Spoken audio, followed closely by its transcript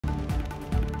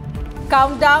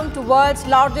countdown to world's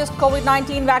largest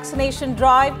COVID-19 vaccination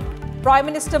drive, Prime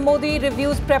Minister Modi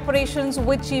reviews preparations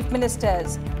with chief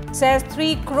ministers. Says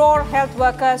 3 crore health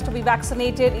workers to be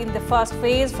vaccinated in the first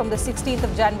phase from the 16th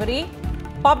of January.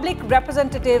 Public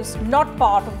representatives not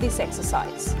part of this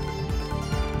exercise.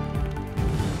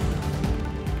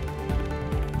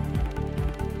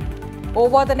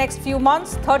 Over the next few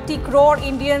months, 30 crore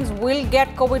Indians will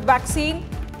get COVID vaccine.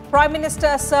 Prime Minister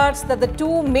asserts that the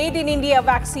 2 Made in India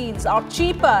vaccines are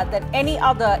cheaper than any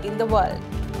other in the world.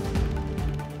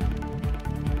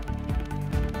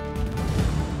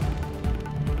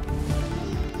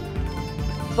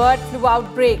 Bird flu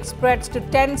outbreak spreads to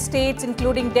 10 states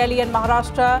including Delhi and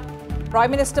Maharashtra.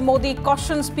 Prime Minister Modi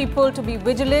cautions people to be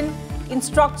vigilant,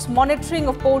 instructs monitoring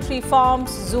of poultry farms,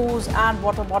 zoos and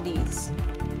water bodies.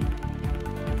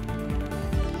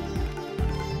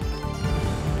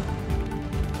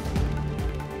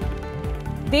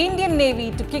 The Indian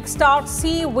Navy to kickstart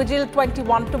Sea Vigil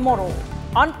 21 tomorrow.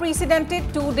 Unprecedented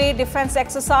 2-day defence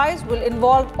exercise will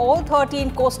involve all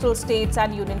 13 coastal states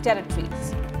and union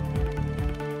territories.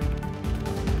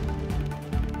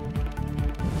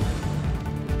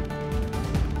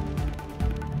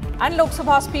 And Lok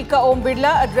Sabha Speaker Om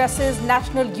Birla addresses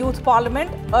National Youth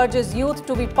Parliament, urges youth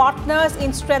to be partners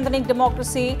in strengthening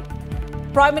democracy.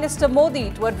 Prime Minister Modi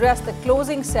to address the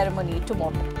closing ceremony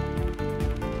tomorrow.